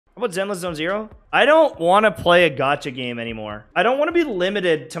How about Zenless Zone Zero? I don't want to play a gacha game anymore. I don't want to be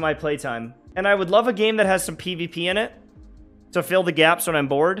limited to my playtime. And I would love a game that has some PvP in it to fill the gaps when I'm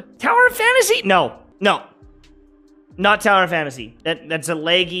bored. Tower of Fantasy? No. No. Not Tower of Fantasy. That's a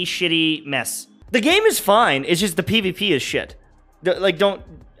laggy, shitty mess. The game is fine. It's just the PvP is shit. Like, don't...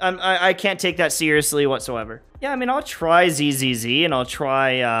 I can't take that seriously whatsoever. Yeah, I mean, I'll try ZZZ and I'll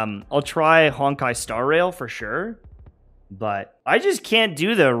try Honkai Star Rail for sure. But I just can't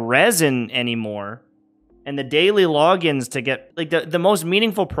do the resin anymore. And the daily logins to get... Like, the most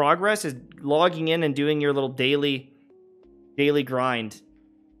meaningful progress is logging in and doing your little daily grind.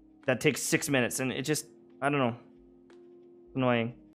 That takes 6 minutes. And it just... I don't know. Annoying.